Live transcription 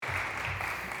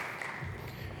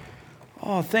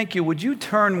Oh, thank you. Would you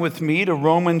turn with me to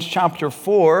Romans chapter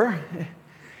 4?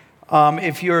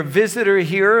 If you're a visitor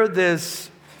here, this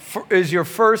is your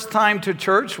first time to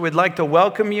church, we'd like to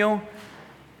welcome you.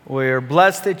 We're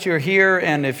blessed that you're here,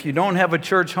 and if you don't have a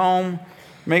church home,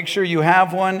 make sure you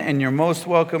have one, and you're most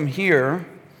welcome here.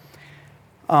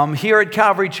 Here at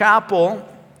Calvary Chapel,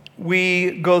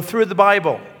 we go through the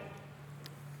Bible,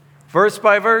 verse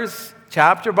by verse,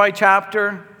 chapter by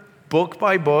chapter, book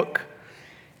by book.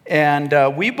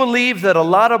 And we believe that a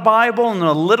lot of Bible and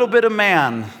a little bit of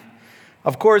man.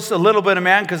 Of course, a little bit of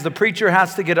man because the preacher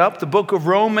has to get up. The book of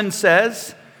Romans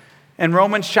says in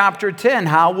Romans chapter 10,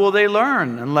 how will they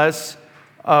learn unless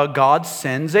God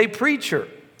sends a preacher?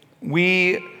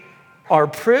 We are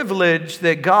privileged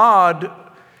that God,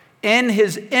 in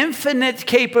his infinite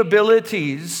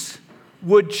capabilities,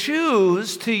 would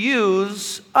choose to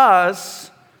use us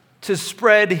to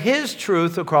spread his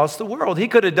truth across the world. He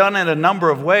could have done it a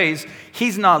number of ways.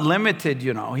 He's not limited,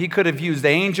 you know. He could have used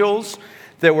angels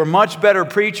that were much better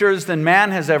preachers than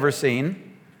man has ever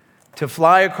seen to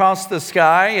fly across the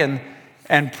sky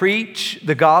and preach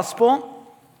the gospel,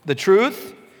 the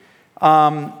truth.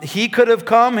 He could have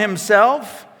come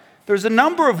himself. There's a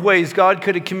number of ways God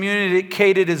could have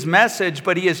communicated his message,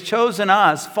 but he has chosen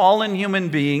us, fallen human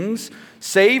beings,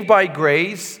 saved by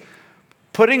grace,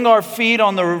 putting our feet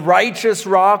on the righteous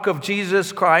rock of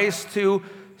Jesus Christ to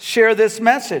share this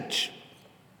message.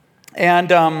 And,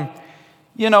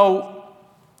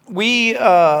 we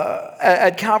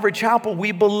at Calvary Chapel,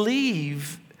 we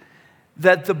believe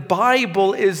that the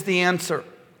Bible is the answer.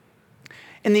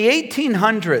 In the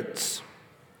 1800s,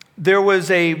 there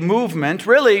was a movement,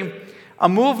 really a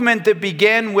movement that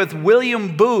began with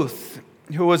William Booth,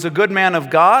 who was a good man of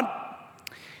God.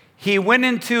 He went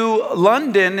into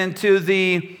London, into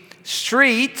the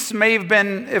streets, may have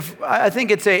been, I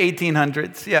think it's the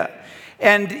 1800s, yeah.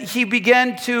 And he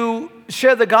began to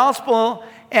share the gospel,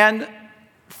 and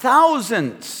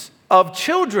thousands of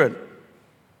children,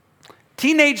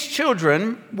 teenage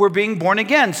children, were being born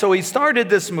again. So he started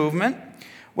this movement,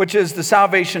 which is the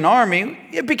Salvation Army.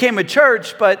 It became a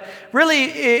church, but really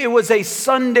it was a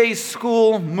Sunday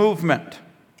school movement,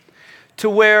 to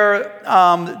where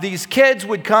these kids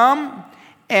would come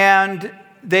and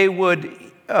they would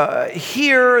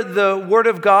hear the Word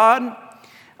of God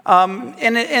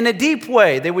in a deep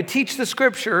way. They would teach the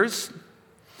Scriptures.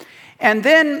 And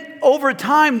then over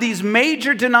time, these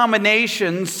major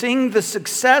denominations, seeing the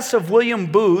success of William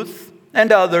Booth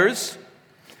and others,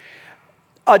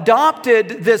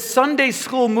 adopted this Sunday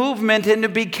school movement, and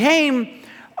it became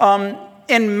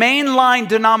in mainline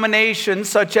denominations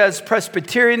such as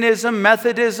Presbyterianism,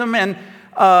 Methodism, and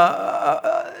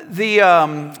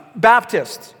the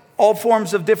Baptists, all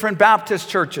forms of different Baptist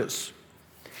churches.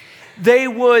 They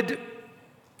went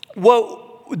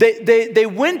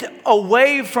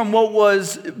away from what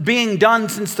was being done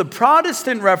since the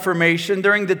Protestant Reformation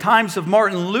during the times of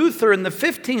Martin Luther in the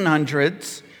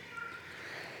 1500s.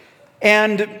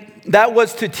 And that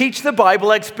was to teach the Bible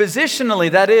expositionally,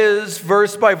 that is,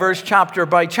 verse by verse, chapter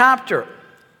by chapter.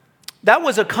 That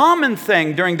was a common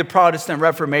thing during the Protestant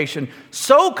Reformation.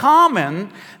 So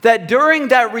common that during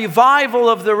that revival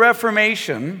of the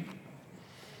Reformation,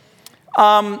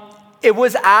 it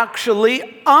was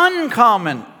actually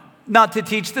uncommon not to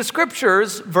teach the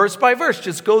Scriptures verse by verse,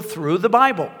 just go through the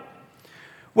Bible,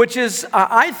 which is,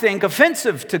 I think,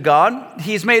 offensive to God.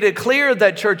 He's made it clear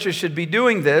that churches should be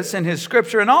doing this in his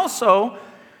Scripture. And also,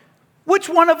 which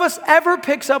one of us ever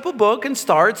picks up a book and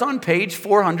starts on page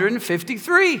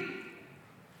 453?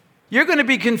 You're going to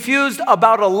be confused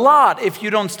about a lot if you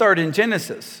don't start in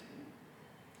Genesis.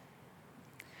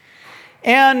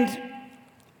 And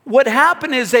what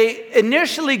happened is a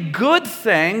initially good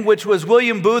thing, which was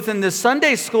William Booth and the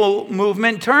Sunday school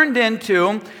movement, turned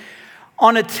into,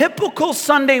 on a typical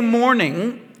Sunday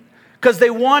morning, because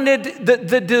they wanted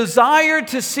the desire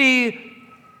to see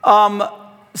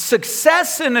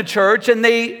success in a church, and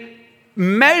they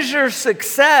measure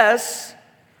success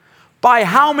by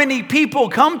how many people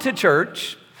come to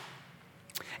church.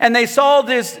 And they saw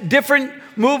these different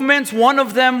movements. One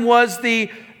of them was the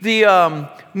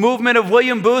movement of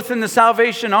William Booth and the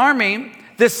Salvation Army,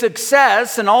 the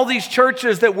success, and all these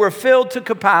churches that were filled to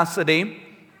capacity.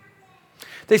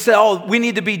 They said, oh, we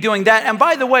need to be doing that. And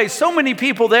by the way, so many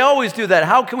people, they always do that.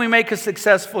 How can we make a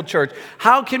successful church?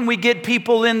 How can we get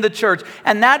people in the church?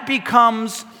 And that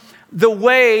becomes the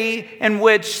way in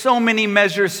which so many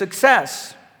measure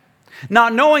success.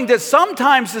 Not knowing that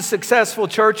sometimes the successful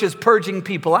church is purging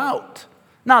people out.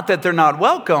 Not that they're not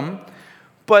welcome,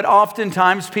 but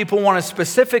oftentimes people want a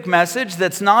specific message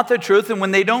that's not the truth, and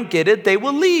when they don't get it, they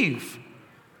will leave.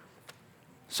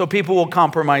 So people will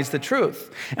compromise the truth.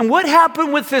 And what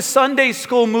happened with this Sunday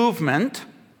school movement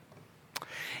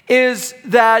is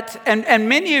that, and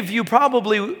many of you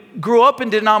probably grew up in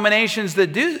denominations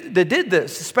that did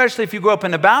this, especially if you grew up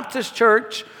in a Baptist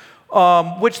church,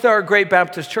 which there are great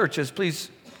Baptist churches. Please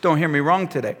don't hear me wrong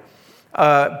today.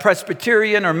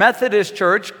 Presbyterian or Methodist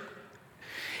church.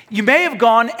 You may have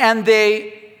gone and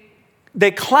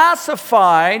they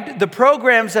classified the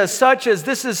programs as such as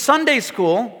this is Sunday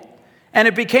school, and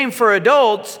it became for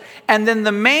adults, and then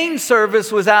the main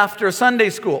service was after Sunday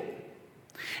school.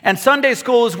 And Sunday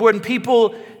school is when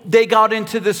people, they got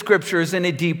into the scriptures in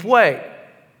a deep way.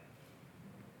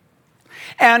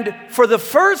 And for the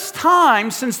first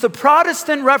time since the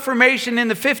Protestant Reformation in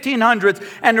the 1500s,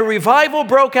 and a revival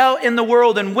broke out in the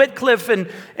world, and Wycliffe and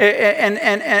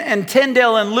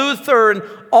Tyndale and Luther and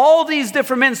all these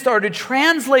different men started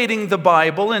translating the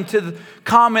Bible into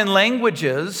common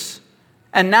languages.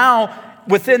 And now,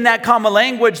 within that common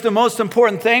language, the most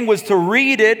important thing was to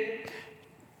read it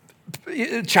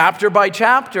chapter by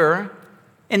chapter.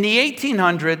 In the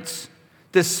 1800s,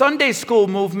 the Sunday school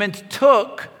movement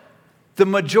took the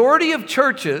majority of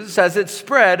churches, as it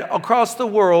spread across the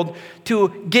world,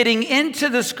 to getting into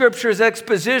the scriptures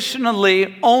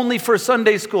expositionally only for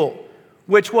Sunday school,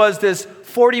 which was this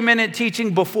 40-minute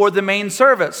teaching before the main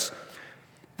service.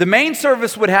 The main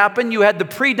service would happen. You had the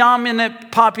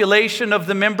predominant population of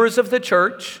the members of the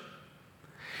church.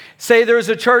 Say there's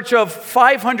a church of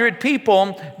 500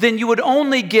 people, then you would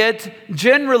only get,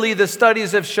 generally the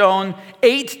studies have shown,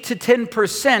 8 to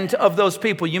 10% of those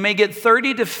people. You may get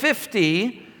 30 to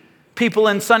 50 people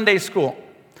in Sunday school.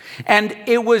 And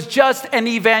it was just an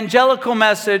evangelical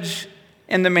message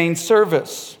in the main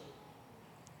service.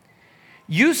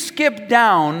 You skip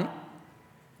down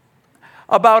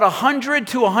about 100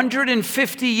 to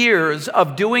 150 years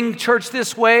of doing church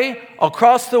this way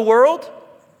across the world,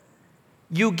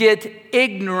 you get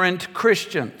ignorant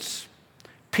Christians.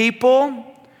 People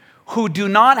who do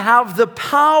not have the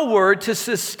power to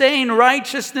sustain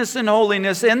righteousness and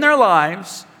holiness in their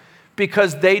lives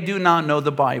because they do not know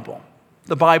the Bible.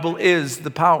 The Bible is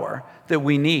the power that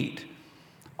we need.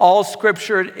 All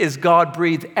Scripture is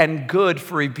God-breathed and good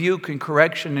for rebuke and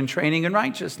correction and training in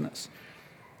righteousness.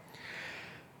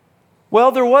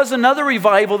 Well, there was another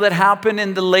revival that happened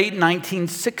in the late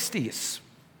 1960s.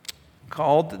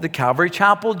 Called the Calvary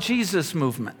Chapel Jesus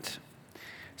Movement.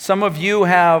 Some of you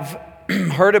have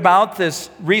heard about this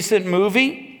recent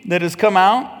movie that has come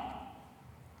out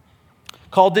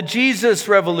called The Jesus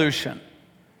Revolution.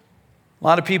 A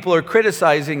lot of people are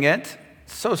criticizing it.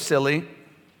 It's so silly.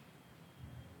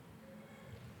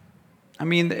 I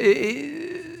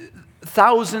mean,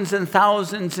 thousands and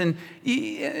thousands and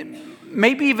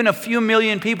maybe even a few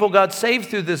million people got saved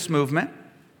through this movement.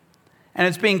 And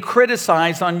it's being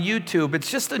criticized on YouTube. It's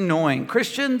just annoying.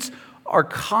 Christians are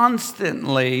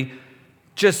constantly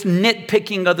just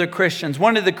nitpicking other Christians.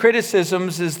 One of the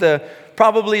criticisms is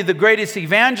probably the greatest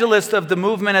evangelist of the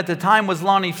movement at the time was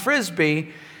Lonnie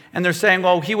Frisbee. And they're saying,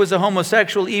 well, he was a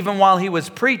homosexual even while he was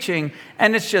preaching.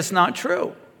 And it's just not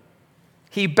true.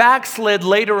 He backslid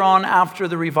later on after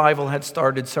the revival had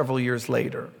started several years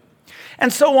later.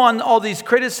 And so on, all these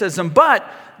criticisms. But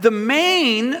the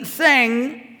main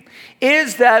thing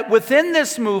is that within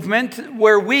this movement,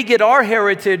 where we get our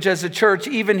heritage as a church,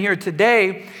 even here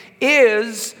today,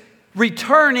 is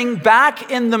returning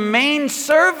back in the main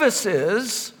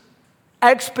services,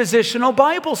 expositional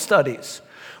Bible studies,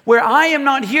 where I am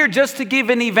not here just to give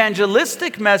an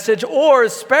evangelistic message, or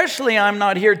especially I'm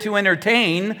not here to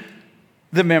entertain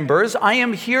the members. I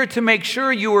am here to make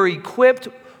sure you are equipped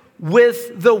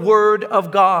with the Word of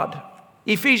God.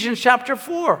 Ephesians chapter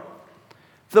 4.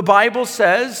 The Bible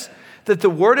says that the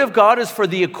Word of God is for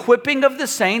the equipping of the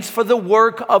saints for the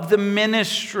work of the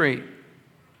ministry.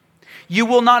 You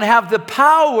will not have the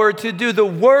power to do the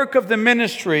work of the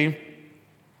ministry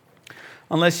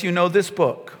unless you know this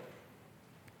book.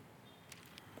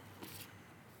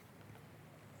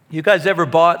 You guys ever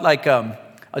bought like a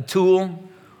tool,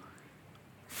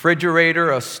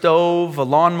 refrigerator, a stove, a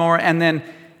lawnmower, and then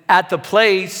at the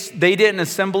place they didn't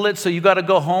assemble it, so you got to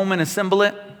go home and assemble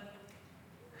it?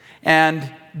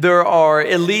 And there are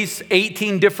at least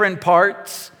 18 different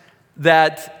parts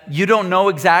that you don't know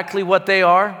exactly what they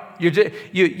are.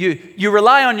 You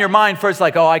rely on your mind first,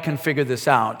 like, oh, I can figure this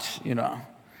out,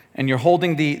 And you're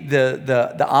holding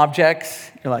the objects.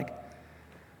 You're like,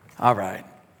 all right,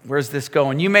 where's this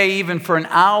going? You may even for an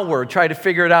hour try to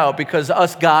figure it out because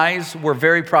us guys, we're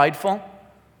very prideful.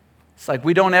 It's like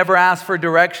we don't ever ask for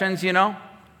directions,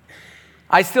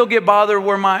 I still get bothered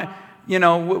where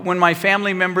when my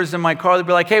family members in my car, they'd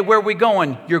be like, hey, where are we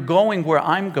going? You're going where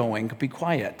I'm going. Be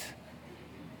quiet.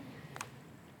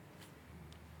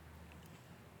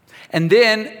 And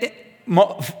then,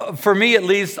 for me at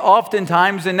least,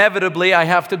 oftentimes, inevitably, I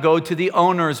have to go to the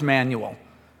owner's manual,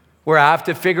 where I have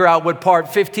to figure out what part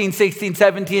 15, 16,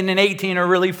 17, and 18 are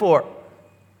really for.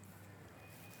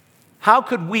 How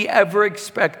could we ever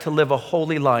expect to live a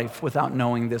holy life without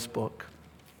knowing this book?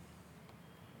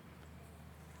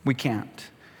 We can't.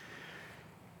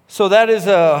 So that is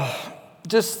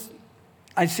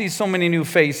I see so many new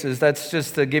faces. That's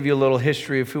just to give you a little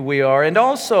history of who we are. And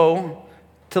also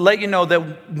to let you know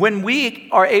that when we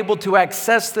are able to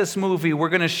access this movie, we're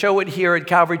going to show it here at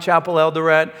Calvary Chapel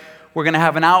Eldoret. We're going to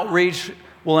have an outreach.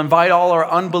 We'll invite all our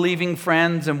unbelieving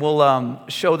friends, and we'll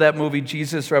show that movie,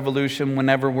 Jesus Revolution,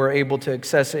 whenever we're able to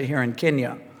access it here in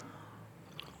Kenya.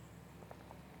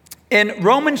 In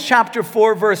Romans chapter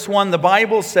 4, verse 1, the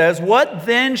Bible says, "What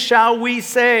then shall we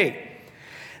say?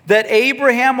 That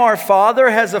Abraham our father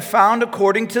has found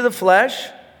according to the flesh?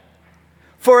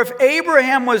 For if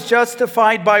Abraham was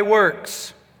justified by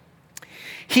works,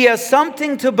 he has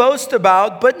something to boast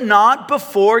about, but not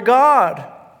before God.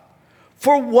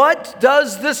 For what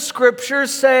does the Scripture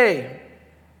say?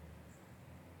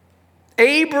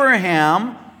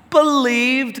 Abraham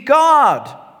believed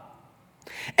God,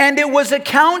 and it was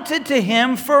accounted to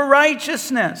him for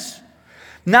righteousness.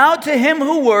 Now to him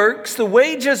who works, the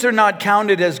wages are not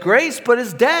counted as grace, but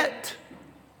as debt.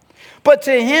 But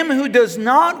to him who does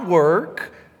not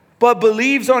work, but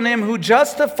believes on him who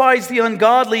justifies the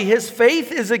ungodly, his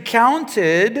faith is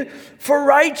accounted for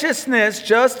righteousness,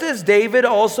 just as David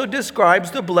also describes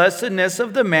the blessedness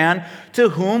of the man to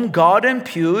whom God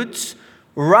imputes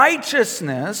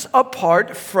righteousness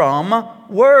apart from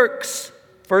works."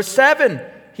 Verse 7,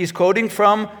 he's quoting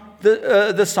from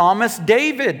the psalmist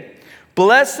David.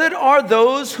 "Blessed are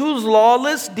those whose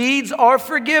lawless deeds are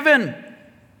forgiven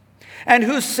and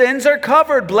whose sins are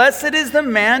covered. Blessed is the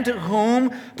man to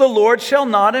whom the Lord shall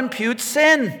not impute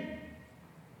sin."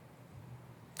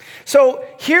 So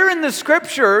here in the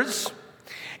Scriptures,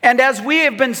 and as we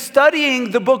have been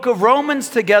studying the book of Romans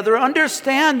together,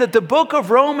 understand that the book of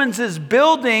Romans is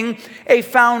building a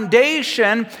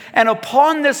foundation, and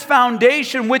upon this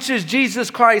foundation, which is Jesus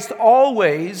Christ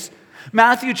always,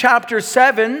 Matthew chapter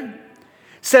 7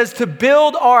 says to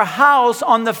build our house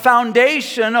on the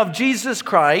foundation of Jesus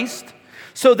Christ,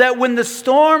 so that when the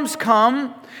storms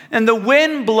come and the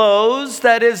wind blows,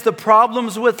 that is the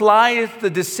problems with life, the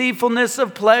deceitfulness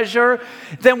of pleasure,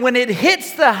 then when it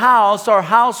hits the house, our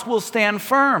house will stand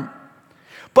firm.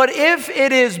 But if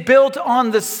it is built on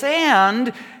the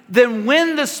sand, then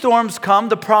when the storms come,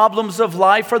 the problems of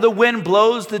life, or the wind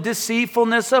blows, the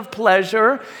deceitfulness of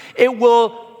pleasure, it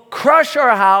will crush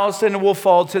our house and it will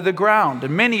fall to the ground.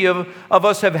 And many of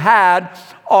us have had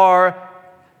our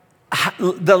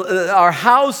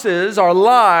houses, our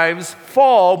lives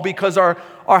fall because our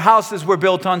houses were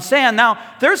built on sand. Now,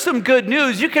 there's some good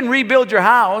news. You can rebuild your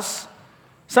house.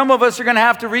 Some of us are going to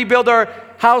have to rebuild our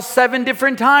house 7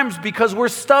 different times because we're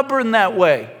stubborn that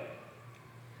way.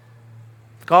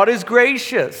 God is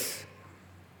gracious.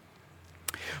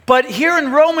 But here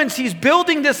in Romans, he's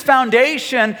building this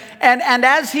foundation, and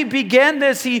as he began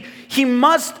this, he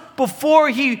must, before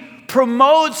he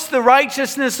promotes the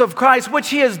righteousness of Christ, which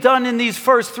he has done in these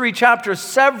first 3 chapters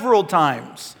several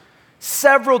times.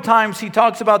 Several times he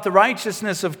talks about the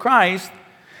righteousness of Christ.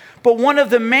 But one of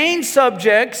the main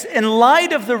subjects in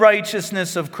light of the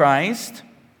righteousness of Christ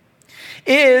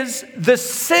is the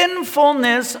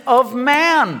sinfulness of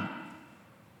man.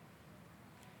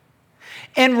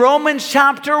 In Romans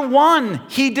chapter 1,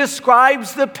 he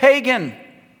describes the pagan.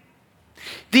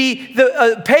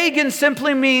 The pagan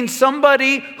simply means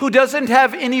somebody who doesn't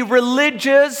have any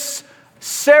religious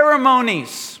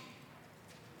ceremonies.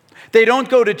 They don't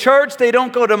go to church, they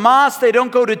don't go to mosque, they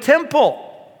don't go to temple.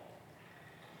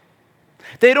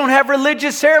 They don't have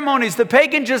religious ceremonies. The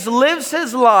pagan just lives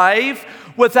his life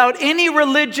without any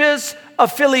religious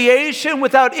affiliation,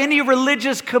 without any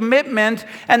religious commitment,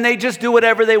 and they just do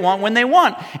whatever they want when they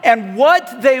want. And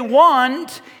what they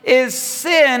want is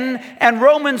sin, and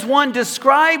Romans 1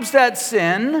 describes that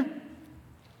sin: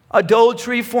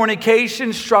 adultery,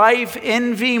 fornication, strife,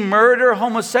 envy, murder,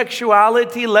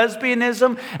 homosexuality,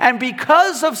 lesbianism. And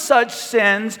because of such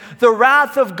sins, the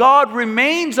wrath of God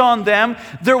remains on them.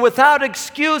 They're without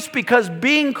excuse because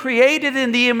being created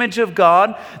in the image of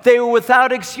God, they were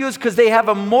without excuse because they have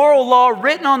a moral law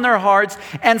written on their hearts.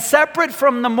 And separate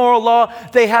from the moral law,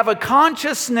 they have a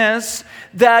consciousness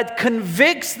that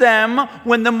convicts them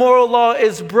when the moral law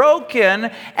is broken.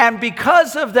 And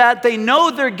because of that, they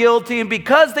know they're guilty. And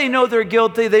because they they know they're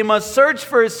guilty, they must search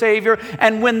for a Savior.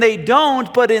 And when they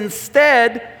don't, but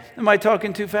instead, am I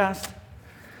talking too fast?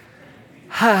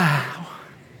 All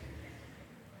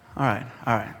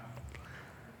right.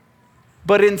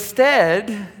 But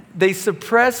instead, they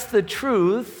suppress the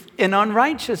truth in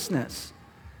unrighteousness.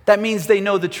 That means they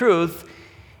know the truth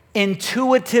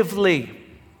intuitively.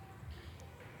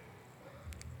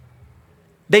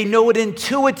 They know it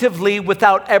intuitively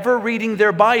without ever reading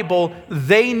their Bible.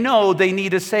 They know they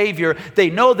need a Savior. They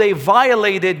know they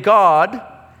violated God.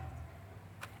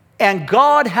 And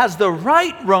God has the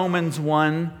right, Romans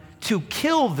 1, to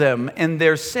kill them in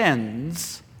their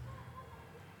sins.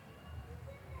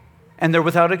 And they're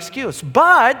without excuse.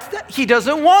 But he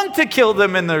doesn't want to kill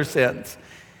them in their sins.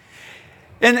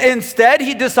 And instead,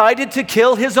 he decided to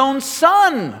kill his own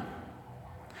son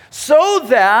so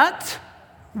that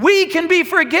we can be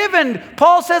forgiven.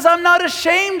 Paul says, I'm not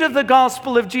ashamed of the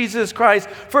gospel of Jesus Christ,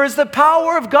 for it's the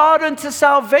power of God unto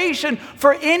salvation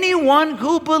for anyone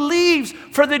who believes,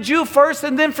 for the Jew first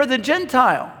and then for the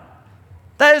Gentile.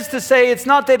 That is to say, it's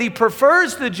not that he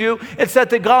prefers the Jew, it's that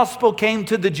the gospel came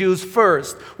to the Jews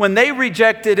first. When they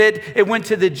rejected it, it went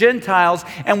to the Gentiles,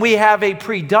 and we have a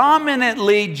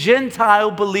predominantly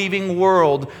Gentile-believing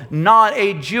world, not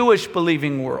a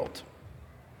Jewish-believing world.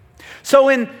 So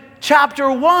in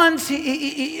chapter 1,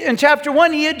 he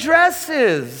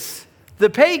addresses the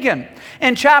pagan.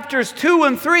 In chapters 2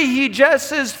 and 3, he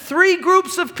addresses three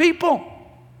groups of people.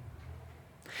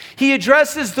 He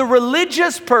addresses the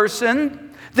religious person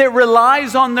that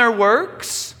relies on their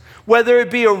works, whether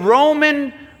it be a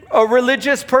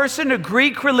religious person, a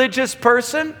Greek religious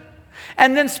person.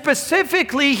 And then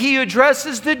specifically, he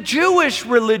addresses the Jewish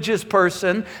religious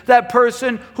person, that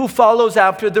person who follows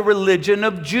after the religion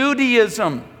of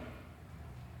Judaism.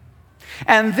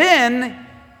 And then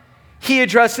he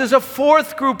addresses a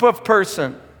fourth group of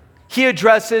person. He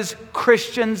addresses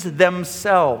Christians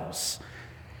themselves.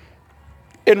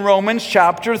 In Romans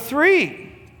chapter 3,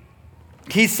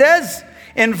 he says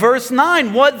in verse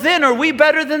 9, what then? Are we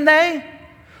better than they?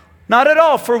 Not at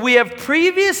all, for we have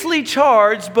previously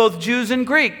charged both Jews and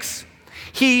Greeks.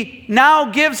 He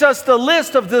now gives us the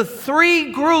list of the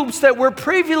three groups that were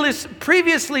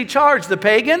previously charged: the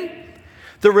pagan,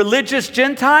 the religious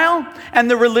Gentile, and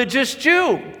the religious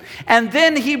Jew. And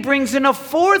then he brings in a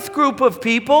fourth group of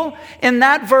people in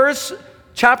that verse,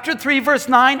 chapter 3, verse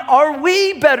 9. Are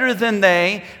we better than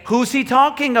they? Who's he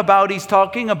talking about? He's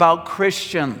talking about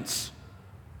Christians.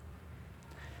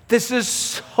 This is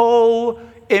so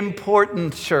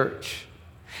important, church.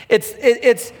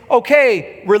 It's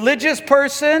okay, religious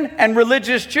person and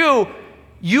religious Jew.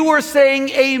 You were saying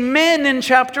amen in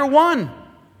chapter 1.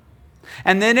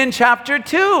 And then in chapter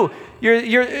 2,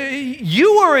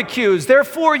 you were accused.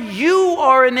 Therefore, you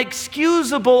are an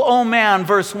excusable, oh man,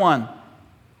 verse 1.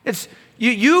 It's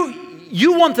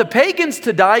you want the pagans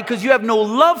to die because you have no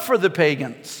love for the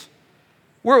pagans.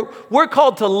 We're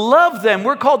called to love them.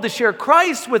 We're called to share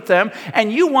Christ with them,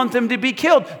 and you want them to be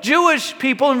killed. Jewish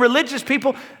people and religious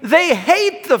people, they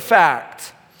hate the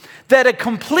fact that a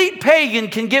complete pagan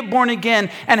can get born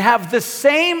again and have the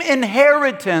same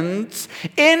inheritance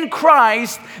in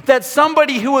Christ that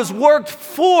somebody who has worked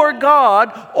for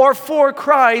God or for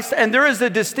Christ. And there is a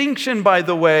distinction, by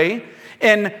the way,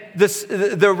 in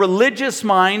the religious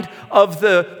mind of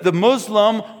the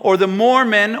Muslim or the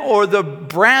Mormon or the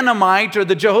Branhamite or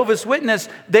the Jehovah's Witness.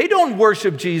 They don't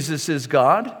worship Jesus as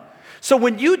God. So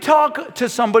when you talk to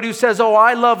somebody who says, oh,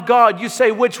 I love God, you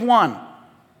say, which one?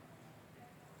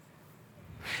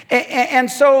 And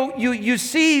so you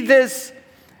see this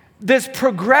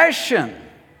progression,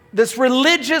 this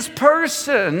religious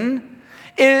person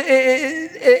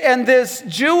and this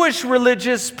Jewish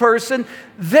religious person,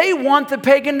 they want the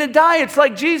pagan to die. It's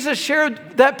like Jesus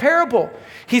shared that parable.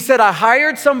 He said, I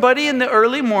hired somebody in the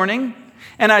early morning,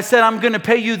 and I said, I'm going to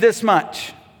pay you this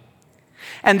much.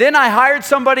 And then I hired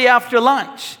somebody after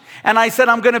lunch, and I said,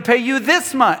 I'm going to pay you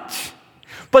this much.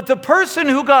 But the person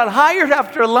who got hired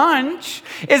after lunch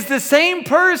is the same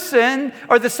person,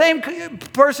 or the same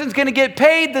person's going to get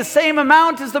paid the same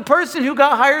amount as the person who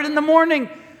got hired in the morning.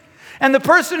 And the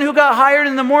person who got hired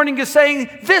in the morning is saying,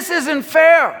 this isn't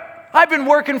fair. I've been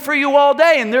working for you all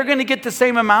day, and they're going to get the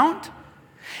same amount.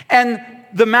 And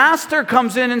the master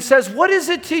comes in and says, what is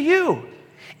it to you?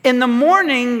 In the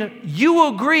morning, you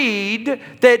agreed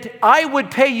that I would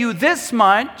pay you this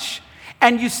much,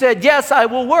 and you said, yes, I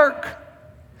will work.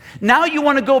 Now you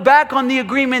want to go back on the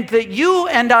agreement that you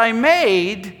and I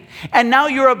made, and now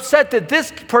you're upset that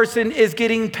this person is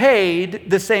getting paid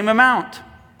the same amount.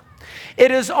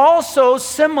 It is also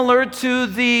similar to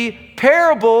the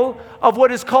parable of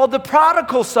what is called the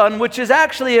prodigal son, which is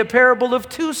actually a parable of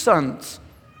two sons.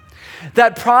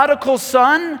 That prodigal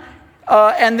son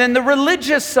and then the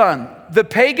religious son, the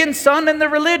pagan son and the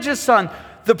religious son.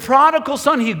 The prodigal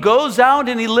son, he goes out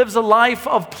and he lives a life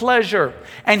of pleasure,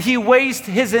 and he wastes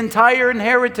his entire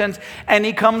inheritance, and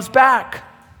he comes back.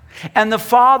 And the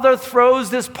father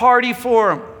throws this party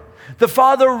for him. The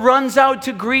father runs out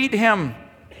to greet him,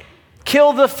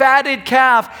 kill the fatted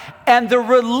calf, and the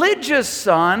religious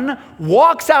son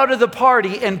walks out of the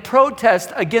party and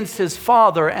protests against his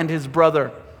father and his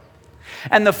brother.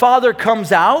 And the father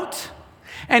comes out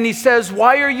and he says,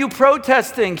 "Why are you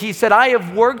protesting?" He said, "I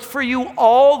have worked for you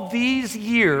all these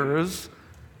years,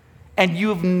 and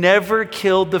you've never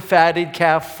killed the fatted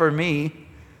calf for me."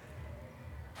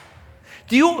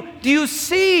 Do you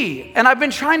see? And I've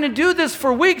been trying to do this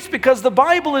for weeks because the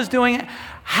Bible is doing it.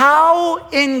 How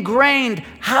ingrained,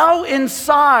 how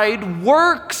inside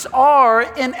works are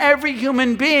in every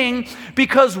human being,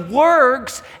 because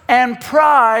works and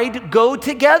pride go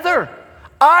together.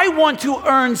 I want to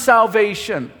earn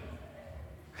salvation.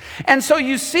 And so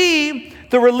you see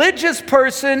the religious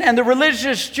person and the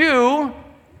religious Jew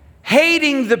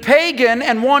hating the pagan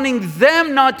and wanting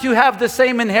them not to have the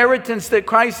same inheritance that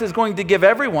Christ is going to give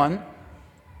everyone.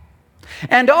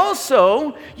 And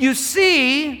also, you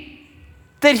see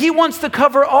that he wants to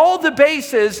cover all the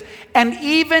bases, and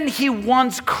even he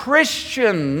wants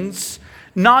Christians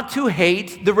not to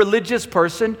hate the religious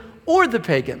person or the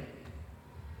pagan.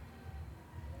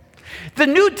 The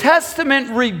New Testament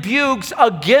rebukes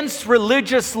against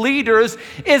religious leaders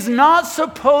is not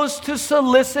supposed to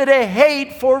solicit a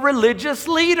hate for religious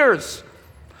leaders,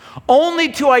 only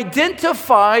to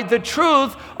identify the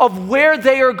truth of where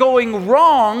they are going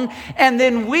wrong, and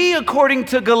then we, according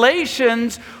to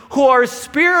Galatians, who are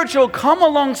spiritual, come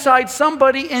alongside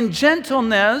somebody in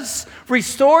gentleness,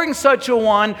 restoring such a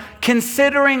one,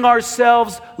 considering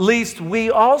ourselves, lest we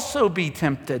also be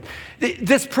tempted.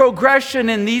 This progression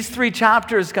in these 3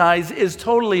 chapters, guys, is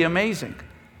totally amazing.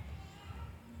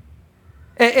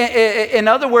 In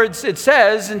other words, it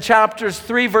says in chapters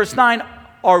 3, verse 9,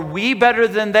 are we better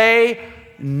than they?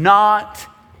 Not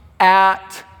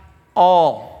at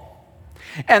all.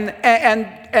 And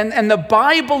the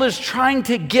Bible is trying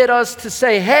to get us to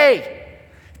say, hey,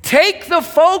 take the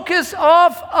focus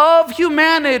off of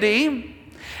humanity.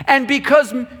 And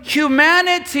because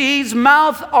humanity's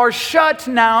mouth are shut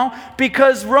now,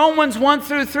 because Romans 1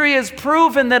 through 3 has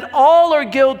proven that all are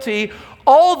guilty,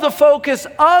 all the focus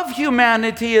of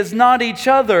humanity is not each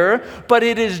other, but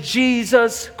it is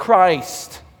Jesus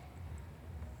Christ.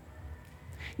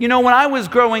 You know, when I was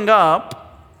growing up,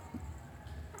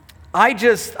 I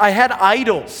had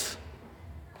idols.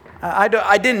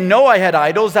 I didn't know I had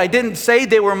idols. I didn't say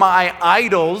they were my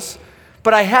idols,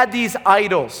 but I had these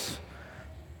idols.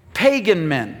 Pagan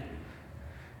men,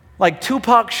 like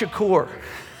Tupac Shakur.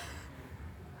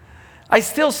 I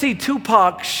still see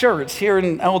Tupac shirts here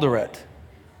in Eldoret.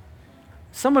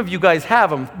 Some of you guys have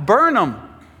them. Burn them.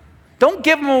 Don't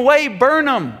give them away, burn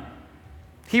them.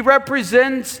 He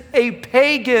represents a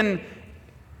pagan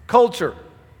culture.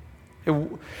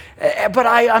 But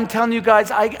I'm telling you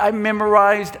guys, I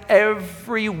memorized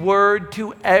every word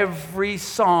to every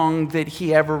song that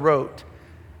he ever wrote.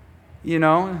 You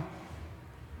know?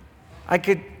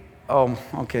 Okay,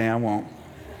 I won't.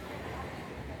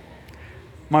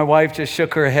 My wife just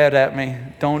shook her head at me.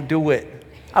 Don't do it.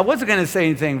 I wasn't going to say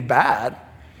anything bad.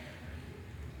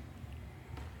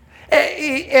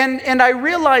 And I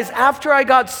realized after I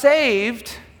got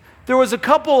saved, there was a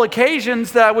couple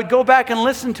occasions that I would go back and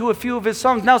listen to a few of his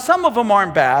songs. Now, some of them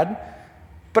aren't bad,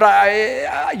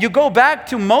 but you go back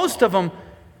to most of them,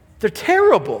 they're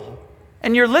terrible.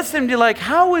 And you're listening to like,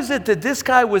 how is it that this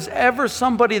guy was ever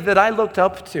somebody that I looked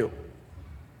up to?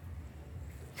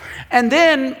 And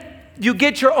then you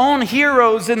get your own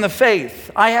heroes in the faith.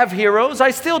 I have heroes.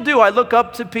 I still do. I look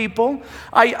up to people.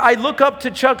 I look up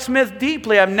to Chuck Smith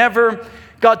deeply. I've never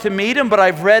got to meet him, but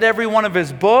I've read every one of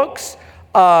his books.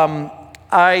 I've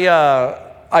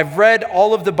read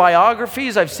all of the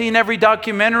biographies. I've seen every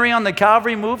documentary on the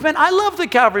Calvary movement. I love the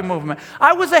Calvary movement.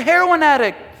 I was a heroin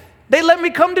addict. They let me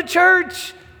come to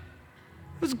church.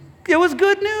 It was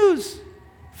good news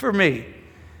for me.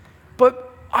 But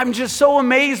I'm just so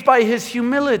amazed by his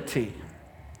humility.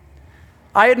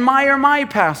 I admire my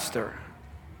pastor.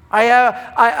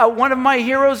 One of my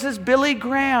heroes is Billy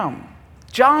Graham,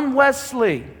 John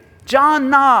Wesley, John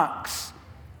Knox,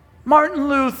 Martin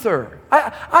Luther.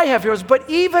 I have heroes, but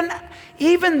even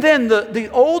then, the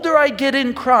older I get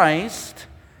in Christ,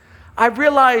 I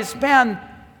realize, man,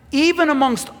 even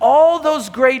amongst all those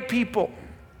great people,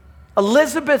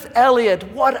 Elizabeth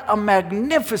Elliot, what a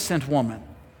magnificent woman.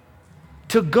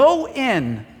 To go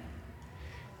in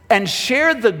and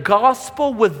share the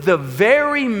gospel with the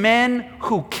very men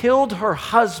who killed her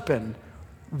husband.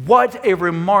 What a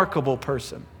remarkable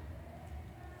person.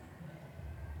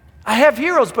 I have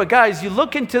heroes, but guys, you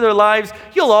look into their lives,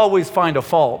 you'll always find a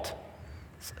fault.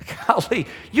 Golly,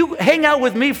 you hang out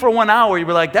with me for 1 hour, you'll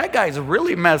be like, that guy's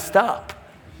really messed up.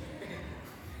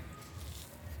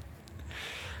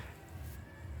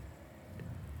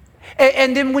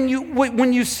 And then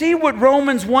when you see what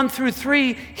Romans 1 through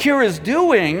 3 here is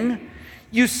doing,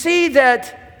 you see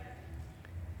that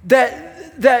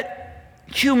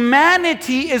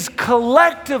humanity is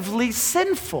collectively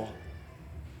sinful.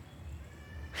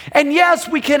 And yes,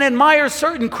 we can admire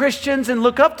certain Christians and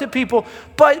look up to people,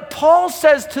 but Paul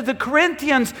says to the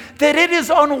Corinthians that it is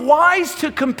unwise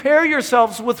to compare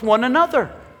yourselves with one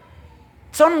another.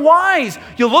 It's unwise.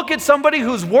 You look at somebody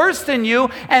who's worse than you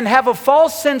and have a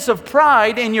false sense of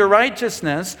pride in your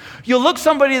righteousness. You look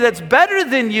somebody that's better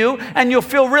than you and you'll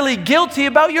feel really guilty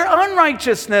about your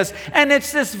unrighteousness. And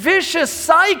it's this vicious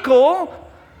cycle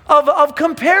of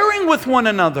comparing with one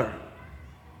another.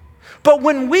 But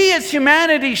when we as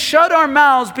humanity shut our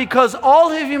mouths because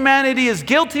all of humanity is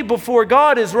guilty before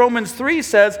God, as Romans 3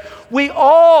 says, we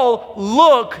all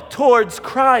look towards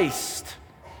Christ.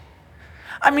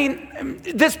 I mean,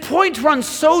 this point runs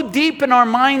so deep in our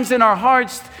minds and our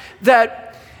hearts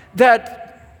that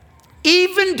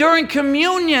even during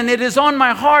communion, it is on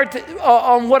my heart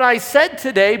on what I said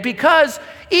today, because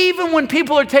even when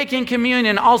people are taking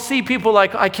communion, I'll see people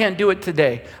like, I can't do it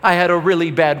today. I had a really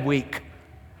bad week.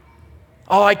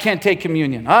 Oh, I can't take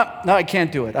communion. No, I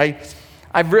can't do it.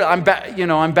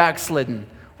 I'm backslidden.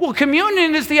 Well,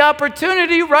 communion is the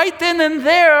opportunity right then and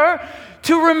there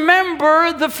to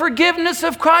remember the forgiveness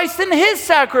of Christ and His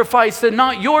sacrifice, and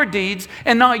not your deeds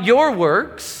and not your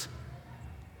works.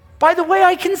 By the way,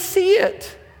 I can see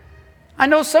it. I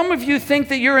know some of you think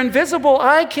that you're invisible.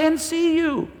 I can see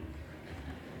you.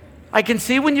 I can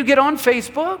see when you get on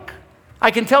Facebook.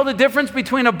 I can tell the difference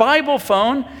between a Bible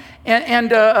phone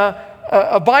and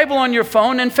a Bible on your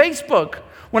phone and Facebook.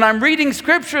 When I'm reading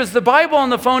scriptures, the Bible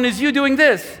on the phone is you doing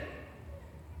this.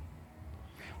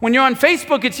 When you're on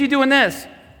Facebook, it's you doing this.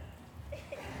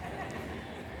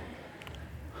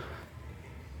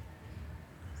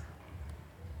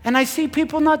 And I see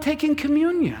people not taking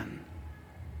communion.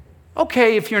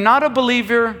 Okay, if you're not a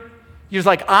believer, you're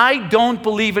like, I don't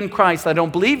believe in Christ. I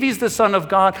don't believe He's the Son of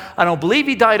God. I don't believe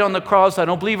He died on the cross. I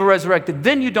don't believe He resurrected.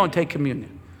 Then you don't take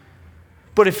communion.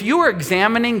 But if you are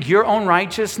examining your own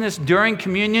righteousness during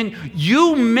communion,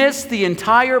 you miss the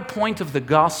entire point of the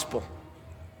gospel.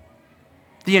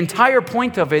 The entire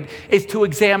point of it is to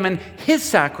examine His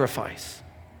sacrifice.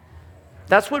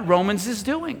 That's what Romans is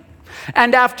doing.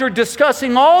 And after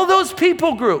discussing all those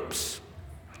people groups,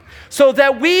 so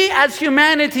that we as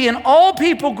humanity in all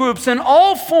people groups, in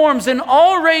all forms, in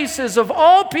all races, of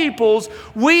all peoples,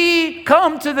 we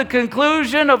come to the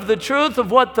conclusion of the truth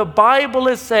of what the Bible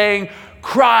is saying.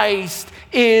 Christ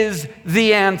is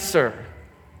the answer.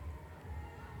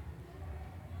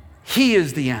 He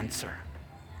is the answer.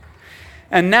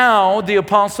 And now the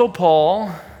Apostle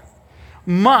Paul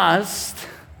must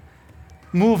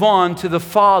move on to the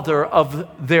father of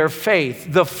their faith,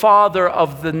 the father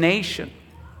of the nation,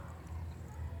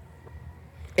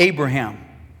 Abraham.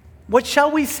 What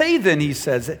shall we say then, he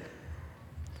says?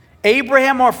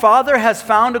 Abraham, our father, has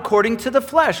found according to the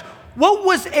flesh. What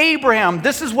was Abraham?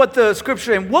 This is what the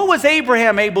scripture says. What was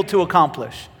Abraham able to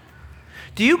accomplish?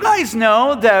 Do you guys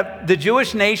know that the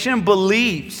Jewish nation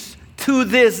believes to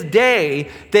this day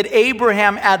that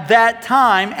Abraham at that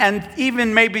time, and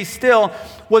even maybe still,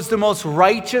 was the most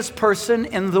righteous person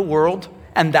in the world,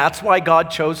 and that's why God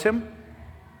chose him?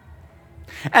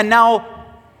 And now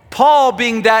Paul,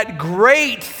 being that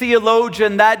great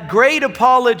theologian, that great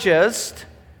apologist,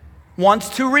 wants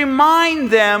to remind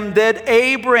them that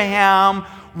Abraham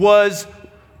was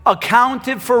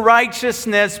accounted for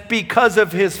righteousness because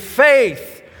of his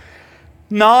faith,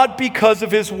 not because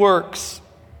of his works.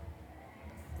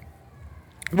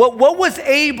 What was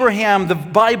Abraham, the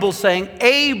Bible saying,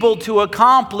 able to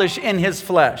accomplish in his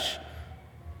flesh?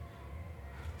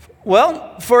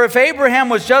 Well, for if Abraham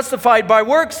was justified by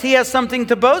works, he has something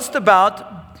to boast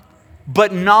about,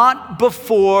 but not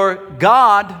before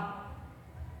God.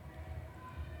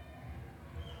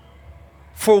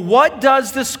 For what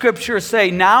does the scripture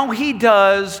say? Now he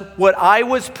does what I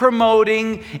was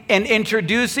promoting and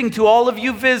introducing to all of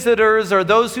you visitors or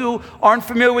those who aren't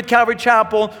familiar with Calvary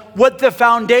Chapel, what the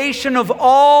foundation of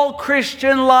all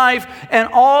Christian life and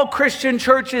all Christian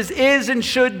churches is and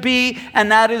should be,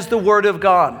 and that is the Word of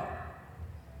God.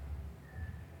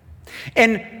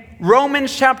 In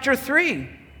Romans chapter 3,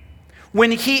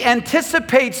 when he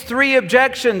anticipates 3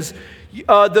 objections,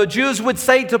 the Jews would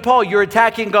say to Paul, you're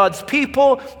attacking God's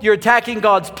people, you're attacking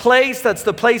God's place, that's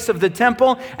the place of the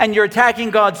temple, and you're attacking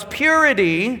God's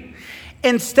purity.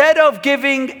 Instead of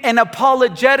giving an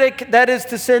apologetic, that is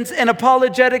to say, an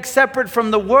apologetic separate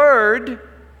from the word,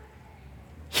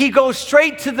 he goes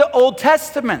straight to the Old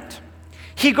Testament.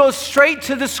 He goes straight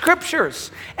to the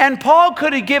scriptures. And Paul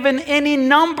could have given any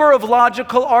number of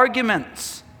logical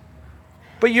arguments.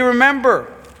 But you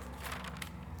remember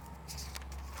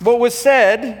what was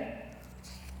said.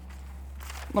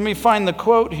 Let me find the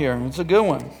quote here. It's a good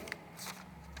one.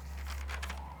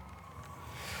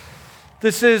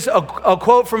 This is a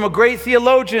quote from a great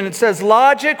theologian. It says,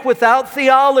 logic without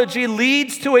theology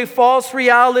leads to a false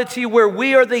reality where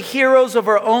we are the heroes of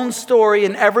our own story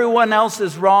and everyone else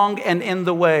is wrong and in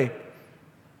the way.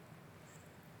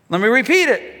 Let me repeat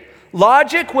it.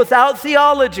 Logic without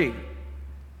theology,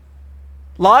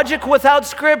 logic without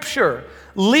scripture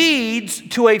leads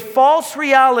to a false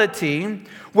reality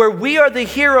where we are the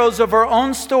heroes of our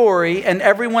own story and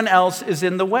everyone else is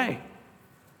in the way.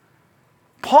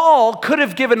 Paul could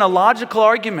have given a logical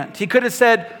argument. He could have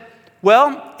said,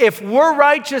 well, if we're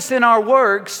righteous in our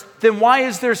works, then why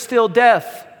is there still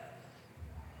death?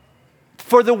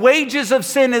 For the wages of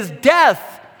sin is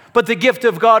death, but the gift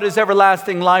of God is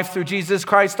everlasting life through Jesus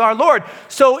Christ our Lord.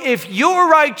 So if you're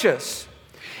righteous,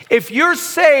 if you're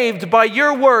saved by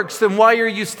your works, then why are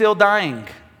you still dying?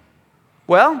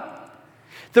 Well,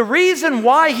 the reason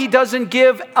why he doesn't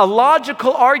give a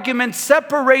logical argument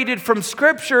separated from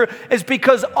Scripture is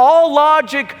because all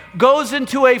logic goes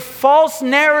into a false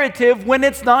narrative when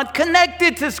it's not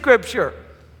connected to Scripture.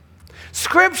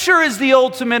 Scripture is the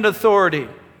ultimate authority.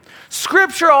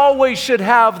 Scripture always should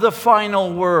have the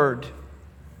final word.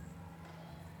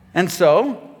 And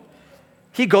so,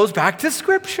 he goes back to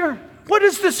Scripture. What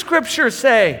does the Scripture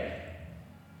say?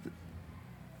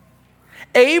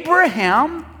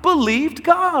 Abraham believed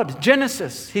God.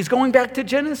 Genesis. He's going back to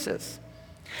Genesis.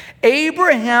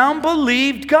 Abraham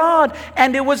believed God,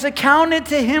 and it was accounted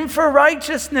to him for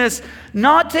righteousness,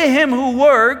 not to him who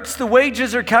works. The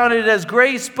wages are counted as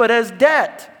grace, but as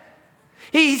debt.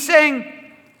 He's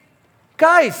saying,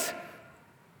 guys,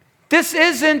 this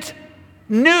isn't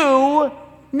new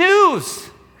news.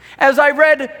 As I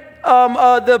read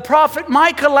the prophet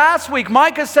Micah last week,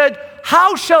 Micah said,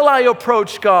 how shall I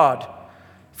approach God?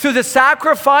 Through the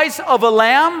sacrifice of a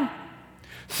lamb?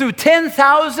 Through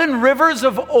 10,000 rivers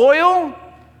of oil?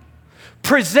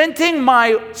 Presenting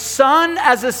my son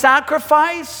as a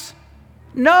sacrifice?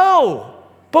 No.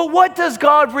 But what does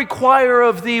God require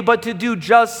of thee but to do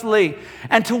justly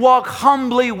and to walk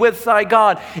humbly with thy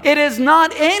God? It is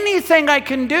not anything I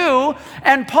can do.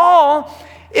 And Paul,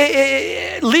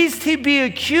 lest he be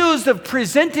accused of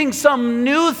presenting some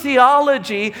new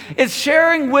theology, is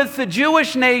sharing with the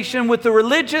Jewish nation, with the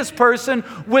religious person,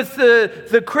 with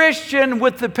the Christian,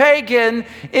 with the pagan,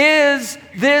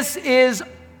 this is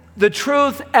the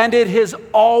truth, and it has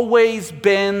always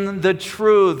been the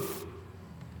truth.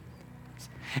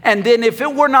 And then if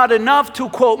it were not enough to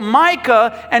quote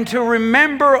Micah and to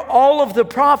remember all of the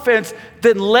prophets,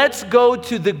 then let's go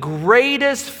to the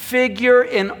greatest figure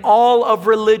in all of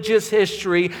religious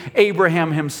history,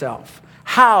 Abraham himself.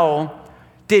 How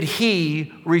did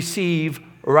he receive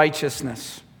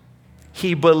righteousness?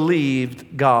 He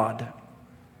believed God.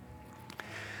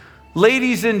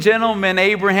 Ladies and gentlemen,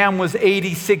 Abraham was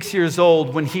 86 years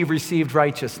old when he received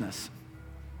righteousness.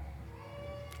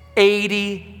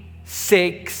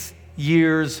 86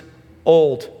 years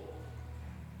old.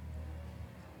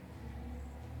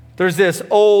 There's this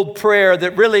old prayer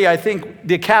that really I think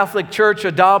the Catholic Church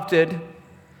adopted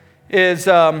is,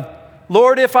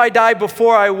 Lord, if I die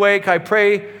before I wake, I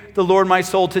pray the Lord my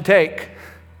soul to take.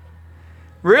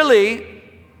 Really,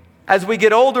 as we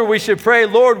get older, we should pray,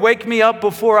 Lord, wake me up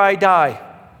before I die.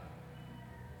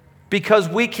 Because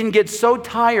we can get so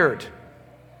tired.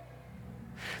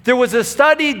 There was a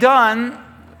study done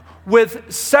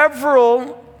with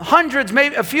several hundreds,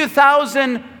 maybe a few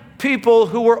thousand people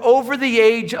who were over the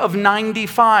age of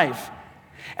 95.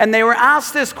 And they were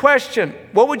asked this question,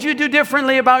 what would you do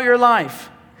differently about your life?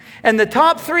 And the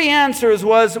top 3 answers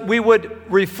was, we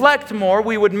would reflect more,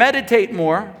 we would meditate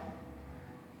more.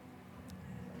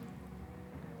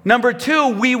 Number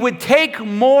 2, we would take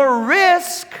more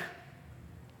risk.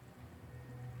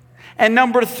 And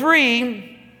number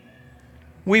 3,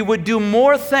 we would do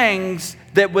more things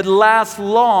that would last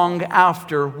long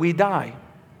after we die.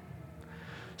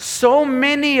 So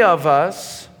many of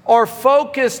us are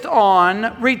focused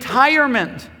on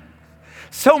retirement.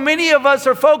 So many of us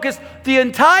are focused. The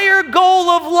entire goal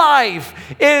of life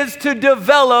is to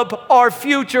develop our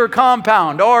future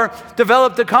compound or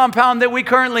develop the compound that we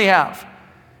currently have.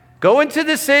 Go into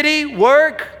the city,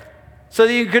 work, so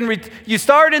that you can, you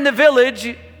start in the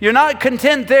village. You're not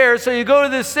content there, so you go to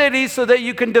the city so that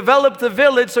you can develop the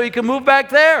village so you can move back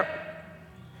there.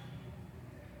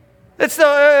 It's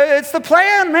the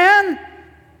plan, man.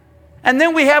 And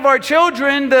then we have our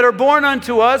children that are born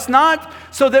unto us, not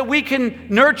so that we can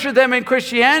nurture them in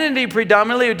Christianity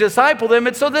predominantly or disciple them.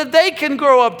 It's so that they can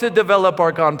grow up to develop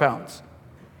our compounds.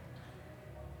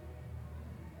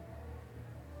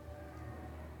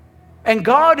 And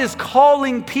God is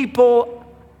calling people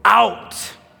out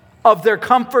of their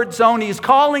comfort zone. He's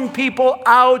calling people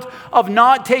out of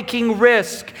not taking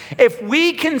risk. If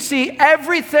we can see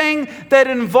everything that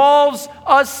involves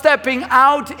us stepping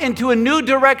out into a new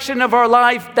direction of our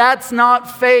life, that's not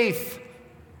faith.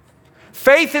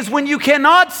 Faith is when you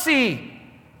cannot see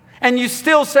and you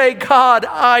still say, God,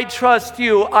 I trust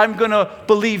you. I'm going to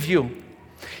believe you.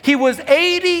 He was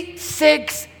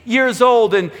 86 years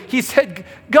old and he said,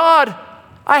 God,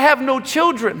 I have no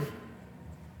children.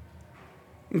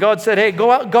 And God said, hey,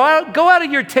 go out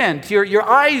of your tent. Your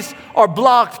eyes are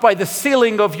blocked by the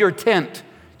ceiling of your tent.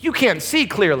 You can't see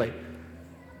clearly.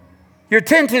 Your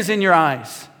tent is in your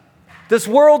eyes. This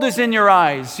world is in your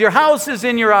eyes. Your house is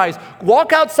in your eyes.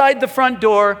 Walk outside the front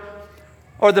door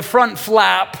or the front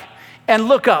flap and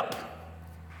look up.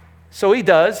 So he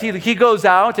does. He goes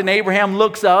out and Abraham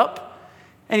looks up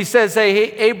and he says,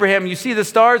 hey, Abraham, you see the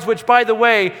stars? Which, by the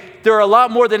way, there are a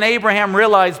lot more than Abraham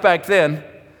realized back then.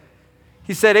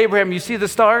 He said, Abraham, you see the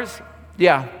stars?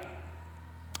 Yeah.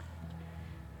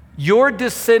 Your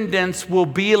descendants will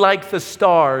be like the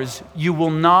stars. You will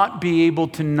not be able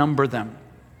to number them.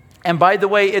 And by the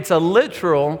way, it's a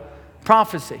literal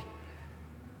prophecy.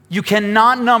 You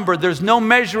cannot number. There's no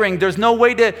measuring. There's no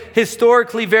way to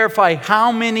historically verify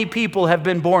how many people have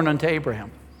been born unto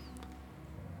Abraham.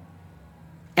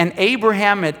 And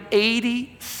Abraham at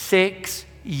 86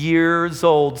 years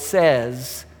old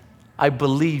says, I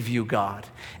believe you, God.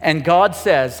 And God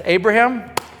says,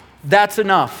 Abraham, that's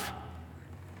enough.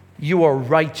 You are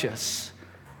righteous.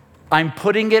 I'm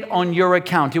putting it on your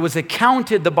account. It was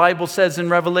accounted, the Bible says in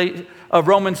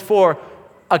Romans 4,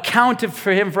 accounted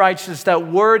for him for righteousness. That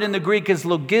word in the Greek is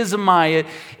logizomai.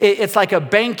 It's like a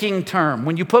banking term.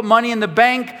 When you put money in the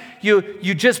bank, you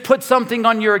just put something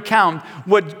on your account.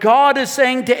 What God is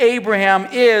saying to Abraham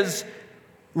is,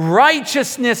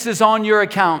 righteousness is on your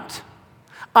account.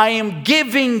 I am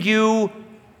giving you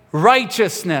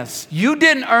righteousness. You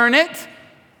didn't earn it.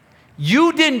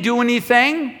 You didn't do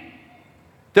anything.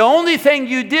 The only thing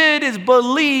you did is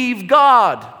believe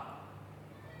God.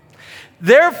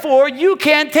 Therefore, you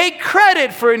can't take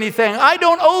credit for anything. I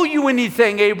don't owe you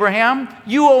anything, Abraham.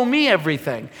 You owe me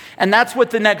everything. And that's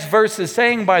what the next verse is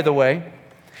saying, by the way.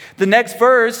 The next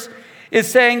verse is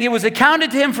saying it was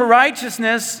accounted to him for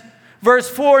righteousness. Verse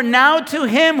 4, now to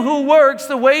him who works,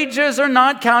 the wages are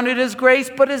not counted as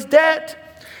grace, but as debt.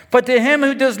 But to him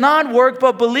who does not work,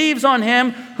 but believes on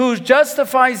him who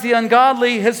justifies the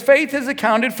ungodly, his faith is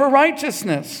accounted for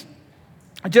righteousness.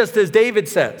 Just as David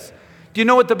says. Do you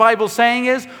know what the Bible's saying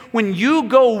is? When you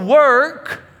go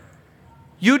work,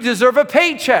 you deserve a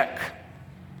paycheck.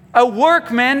 A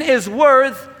workman is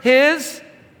worth his.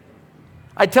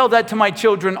 I tell that to my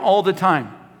children all the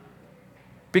time.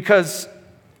 Because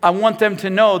I want them to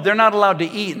know they're not allowed to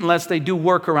eat unless they do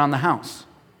work around the house.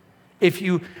 If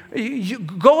you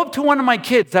go up to one of my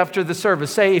kids after the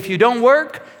service, say, if you don't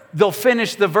work, they'll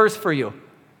finish the verse for you.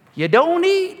 You don't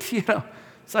eat.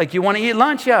 It's like, you want to eat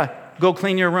lunch? Yeah, go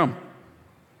clean your room.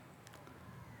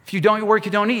 If you don't work,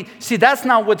 you don't eat. See, that's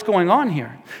not what's going on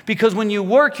here. Because when you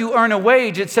work, you earn a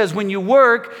wage. It says when you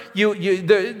work,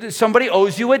 somebody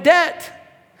owes you a debt.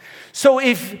 So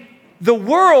if the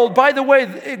world, by the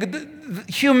way,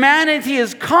 humanity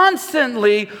is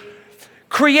constantly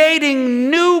creating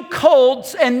new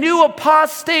cults and new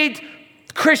apostate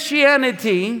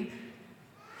Christianity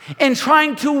and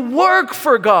trying to work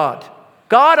for God.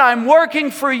 God, I'm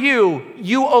working for you.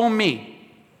 You owe me.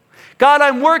 God,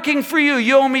 I'm working for you.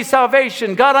 You owe me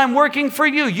salvation. God, I'm working for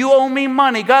you. You owe me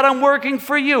money. God, I'm working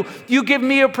for you. You give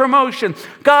me a promotion.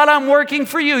 God, I'm working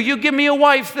for you. You give me a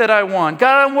wife that I want.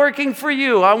 God, I'm working for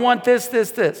you. I want this,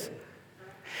 this, this.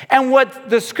 And what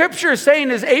the scripture is saying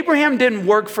is Abraham didn't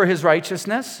work for his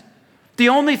righteousness. The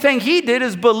only thing he did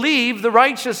is believe the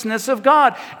righteousness of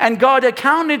God. And God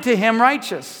accounted to him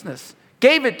righteousness,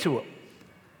 gave it to him.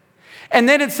 And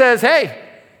then it says, hey,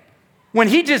 when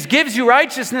he just gives you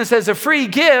righteousness as a free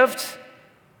gift,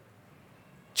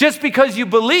 just because you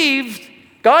believed,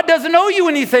 God doesn't owe you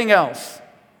anything else.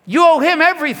 You owe him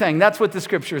everything. That's what the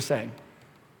scripture is saying.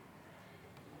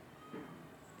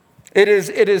 It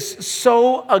is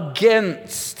so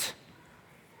against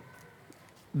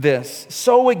this,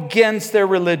 so against their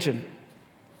religion.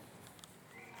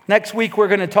 Next week, we're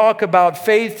going to talk about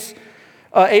faiths.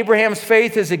 Abraham's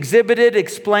faith is exhibited,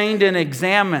 explained, and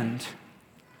examined.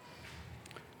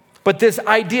 But this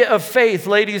idea of faith,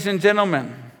 ladies and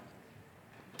gentlemen,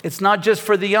 it's not just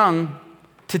for the young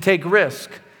to take risk.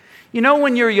 You know,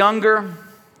 when you're younger,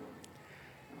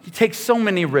 you take so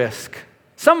many risks.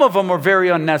 Some of them are very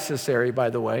unnecessary, by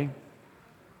the way.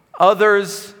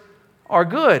 Others are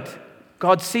good.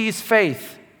 God sees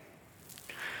faith.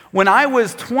 When I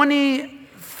was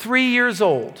 23 years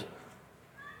old,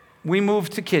 we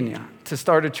moved to Kenya to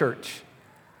start a church.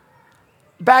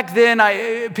 Back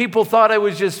then, people thought I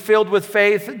was just filled with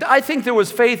faith. I think there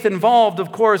was faith involved,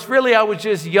 of course. Really, I was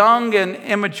just young and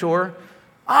immature.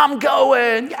 I'm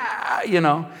going, yeah, you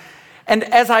know. And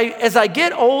as I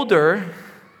get older,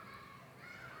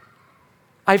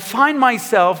 I find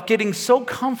myself getting so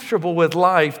comfortable with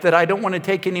life that I don't want to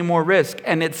take any more risk,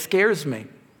 and it scares me.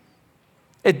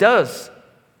 It does.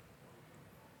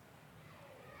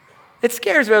 It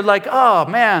scares me. I'm like, oh,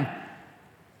 man,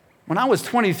 when I was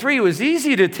 23, it was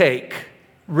easy to take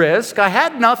risk. I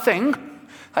had nothing.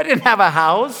 I didn't have a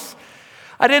house.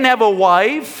 I didn't have a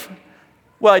wife.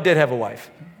 Well, I did have a wife.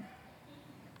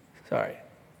 Sorry.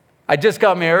 I just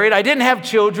got married. I didn't have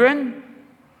children.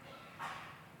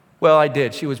 Well, I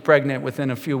did. She was pregnant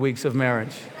within a few weeks of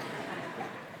marriage.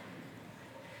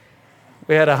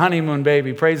 We had a honeymoon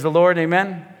baby. Praise the Lord.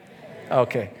 Amen?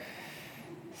 Okay.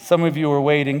 Some of you were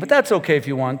waiting, but that's okay if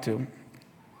you want to.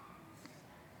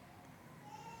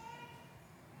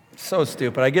 So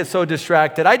stupid. I get so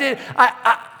distracted.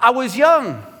 I was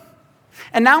young.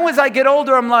 And now as I get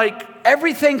older, I'm like,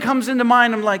 everything comes into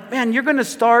mind. I'm like, man, you're going to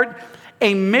start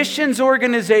a missions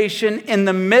organization in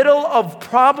the middle of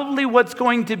probably what's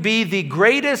going to be the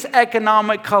greatest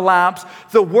economic collapse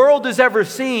the world has ever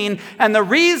seen. And the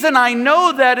reason I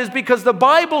know that is because the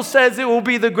Bible says it will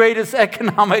be the greatest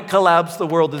economic collapse the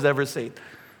world has ever seen.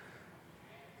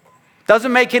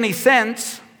 Doesn't make any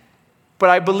sense,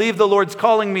 but I believe the Lord's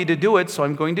calling me to do it, so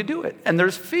I'm going to do it. And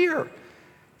there's fear.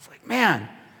 It's like, man,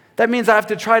 that means I have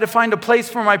to try to find a place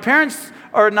for my parents,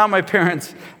 or not my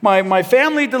parents, my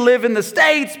family to live in the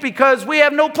States because we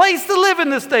have no place to live in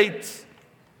the States.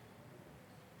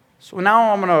 So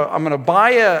now I'm gonna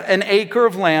buy an acre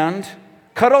of land,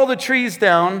 cut all the trees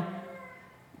down,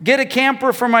 get a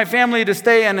camper for my family to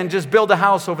stay in, and just build a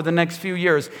house over the next few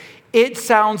years. It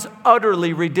sounds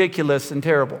utterly ridiculous and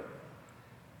terrible.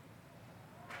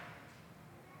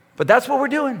 But that's what we're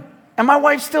doing. And my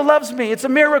wife still loves me. It's a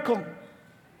miracle.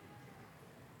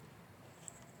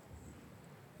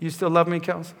 You still love me,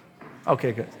 Kels?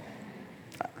 Okay, good.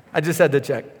 I just had to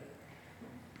check.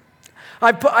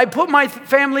 I put my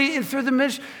family in through the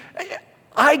mission.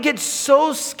 I get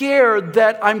so scared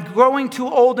that I'm growing too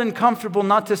old and comfortable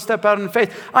not to step out in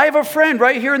faith. I have a friend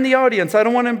right here in the audience. I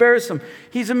don't want to embarrass him.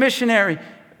 He's a missionary.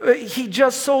 He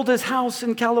just sold his house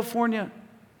in California.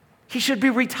 He should be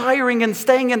retiring and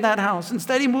staying in that house.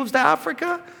 Instead, he moves to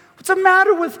Africa. What's the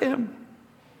matter with him?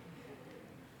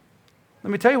 Let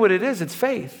me tell you what it is. It's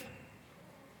faith.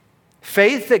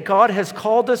 Faith that God has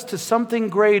called us to something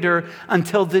greater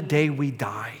until the day we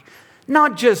die.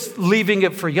 Not just leaving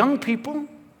it for young people.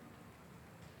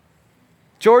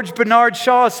 George Bernard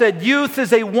Shaw said, youth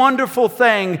is a wonderful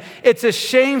thing. It's a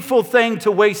shameful thing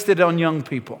to waste it on young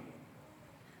people.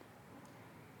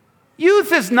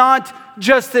 Youth is not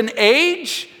just an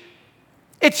age.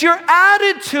 It's your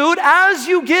attitude as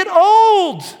you get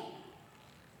old.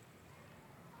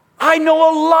 I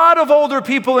know a lot of older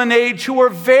people in age who are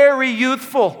very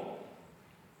youthful,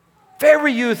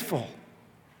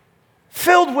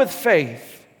 filled with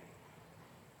faith.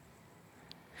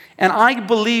 And I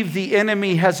believe the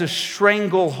enemy has a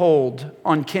stranglehold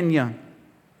on Kenya.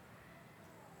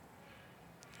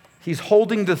 He's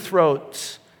holding the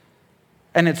throats,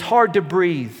 and it's hard to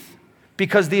breathe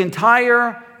because the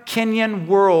entire Kenyan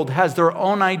world has their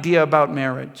own idea about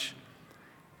marriage.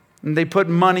 And they put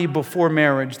money before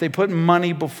marriage. They put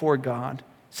money before God.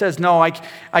 It says, no, I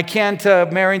can't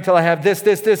marry until I have this,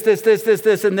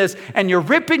 and this. And you're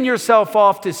ripping yourself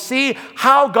off to see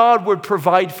how God would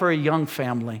provide for a young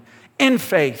family. In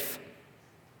faith.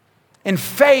 In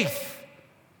faith.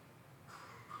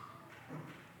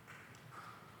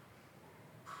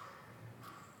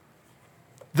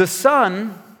 The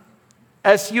sun,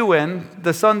 S-U-N,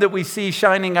 the sun that we see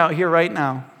shining out here right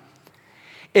now,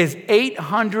 is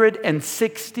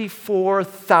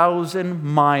 864,000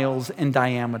 miles in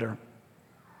diameter.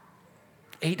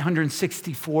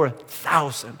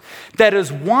 864,000. That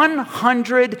is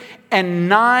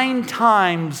 109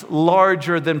 times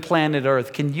larger than planet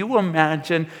Earth. Can you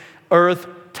imagine Earth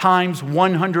times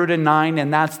 109,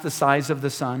 and that's the size of the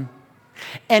sun?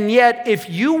 And yet, if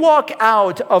you walk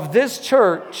out of this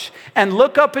church and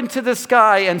look up into the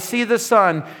sky and see the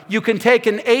sun, you can take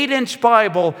an 8-inch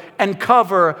Bible and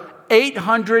cover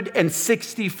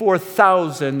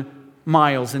 864,000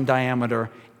 miles in diameter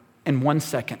in 1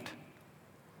 second.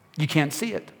 You can't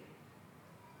see it.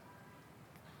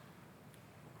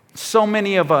 So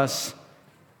many of us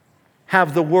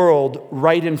have the world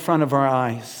right in front of our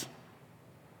eyes.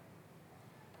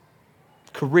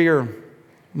 Career,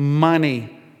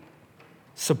 money,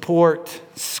 support,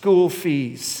 school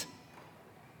fees.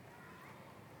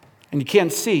 And you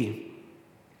can't see.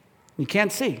 You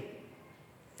can't see.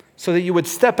 So that you would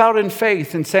step out in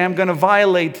faith and say, I'm going to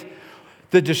violate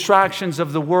the distractions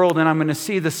of the world and I'm going to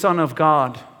see the Son of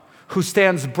God who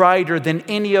stands brighter than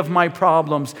any of my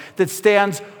problems, that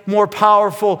stands more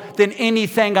powerful than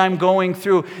anything I'm going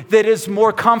through, that is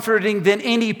more comforting than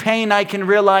any pain I can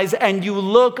realize. And you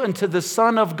look unto the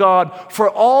Son of God for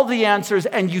all the answers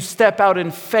and you step out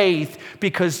in faith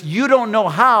because you don't know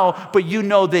how, but you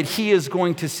know that He is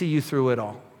going to see you through it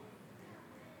all.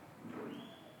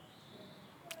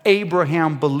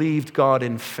 Abraham believed God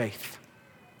in faith.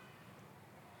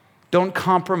 Don't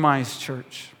compromise,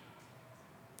 church.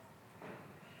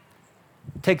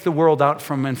 Take the world out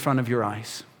from in front of your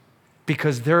eyes,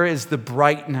 because there is the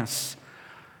brightness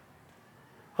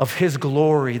of His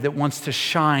glory that wants to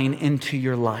shine into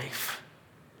your life.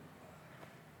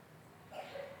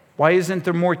 Why isn't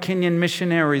there more Kenyan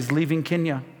missionaries leaving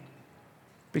Kenya?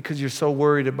 Because you're so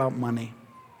worried about money.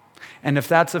 And if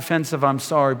that's offensive, I'm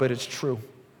sorry, but it's true.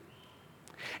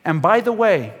 And by the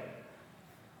way,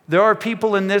 there are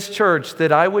people in this church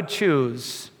that I would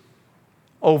choose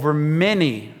over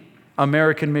many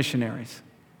American missionaries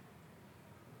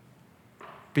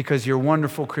because you're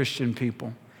wonderful Christian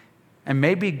people. And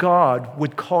maybe God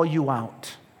would call you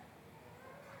out.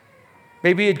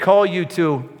 Maybe He'd call you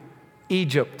to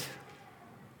Egypt,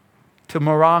 to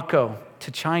Morocco,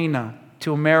 to China,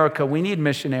 to America. We need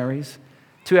missionaries.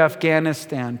 To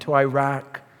Afghanistan, to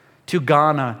Iraq, to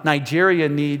Ghana. Nigeria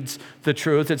needs the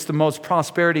truth. It's the most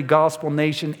prosperity gospel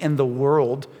nation in the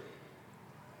world.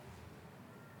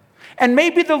 And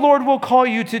maybe the Lord will call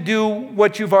you to do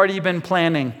what you've already been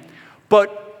planning.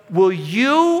 But will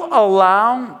you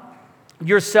allow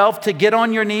yourself to get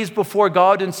on your knees before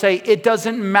God and say, it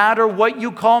doesn't matter what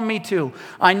you call me to.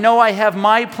 I know I have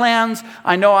my plans.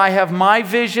 I know I have my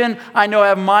vision. I know I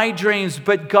have my dreams.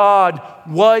 But God,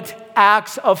 what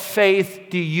acts of faith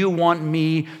do you want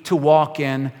me to walk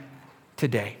in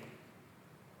today?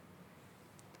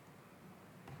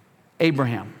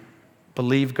 Abraham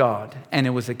believed God, and it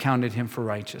was accounted him for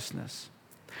righteousness.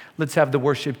 Let's have the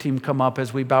worship team come up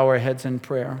as we bow our heads in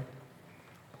prayer.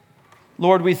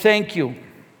 Lord, we thank you.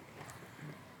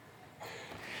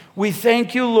 We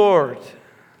thank you, Lord,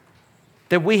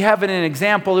 that we have an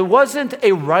example. It wasn't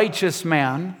a righteous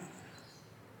man,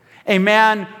 a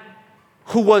man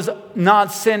who was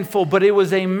not sinful, but it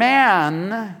was a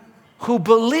man who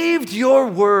believed your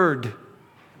word,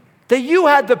 that you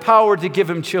had the power to give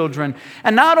him children.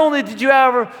 And not only did you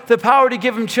have the power to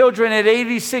give him children at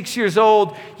 86 years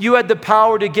old, you had the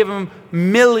power to give him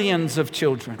millions of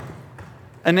children.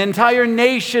 An entire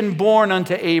nation born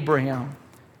unto Abraham.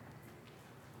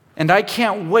 And I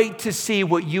can't wait to see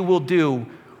what you will do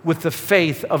with the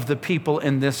faith of the people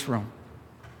in this room.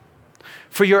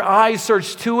 For your eyes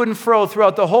search to and fro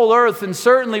throughout the whole earth, and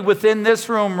certainly within this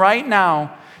room right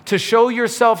now, to show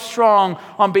yourself strong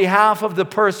on behalf of the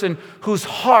person whose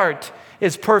heart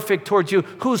is perfect towards you,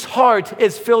 whose heart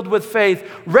is filled with faith,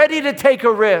 ready to take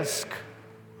a risk.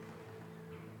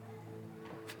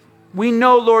 We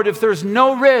know, Lord, if there's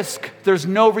no risk, there's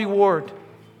no reward.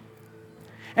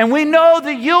 And we know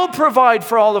that you'll provide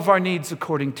for all of our needs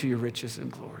according to your riches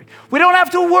and glory. We don't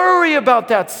have to worry about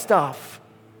that stuff.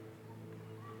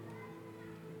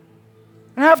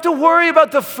 We don't have to worry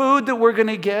about the food that we're going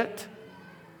to get,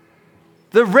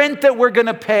 the rent that we're going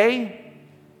to pay,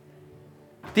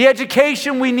 the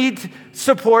education we need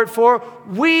support for.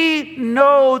 We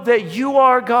know that you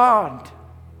are God.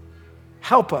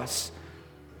 Help us.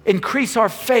 Increase our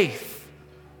faith.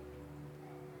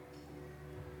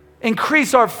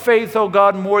 Increase our faith, oh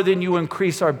God, more than you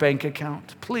increase our bank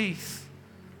account. Please.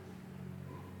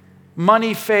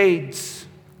 Money fades.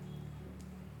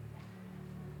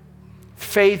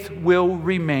 Faith will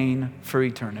remain for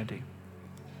eternity.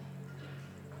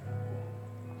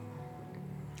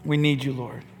 We need you,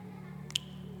 Lord.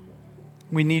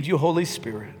 We need you, Holy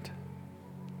Spirit.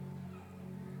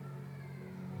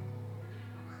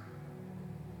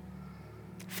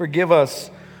 Forgive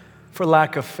us for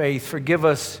lack of faith. Forgive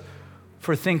us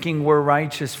for thinking we're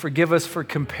righteous. Forgive us for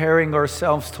comparing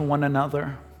ourselves to one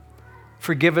another.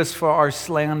 Forgive us for our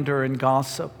slander and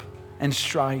gossip and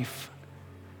strife,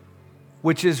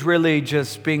 which is really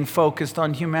just being focused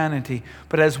on humanity.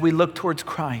 But as we look towards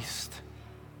Christ,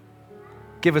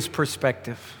 give us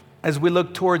perspective. As we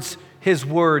look towards His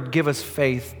Word, give us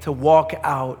faith to walk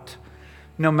out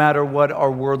no matter what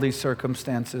our worldly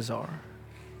circumstances are.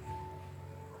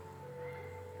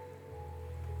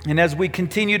 And as we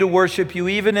continue to worship You,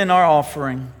 even in our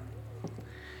offering,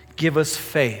 give us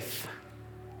faith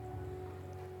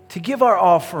to give our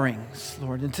offerings,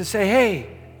 Lord, and to say,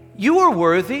 hey, You are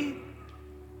worthy.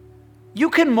 You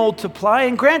can multiply,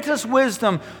 and grant us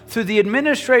wisdom through the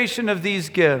administration of these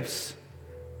gifts,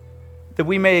 that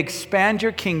we may expand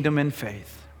Your kingdom in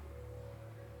faith.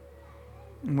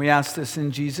 And we ask this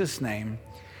in Jesus' name.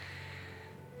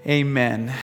 Amen.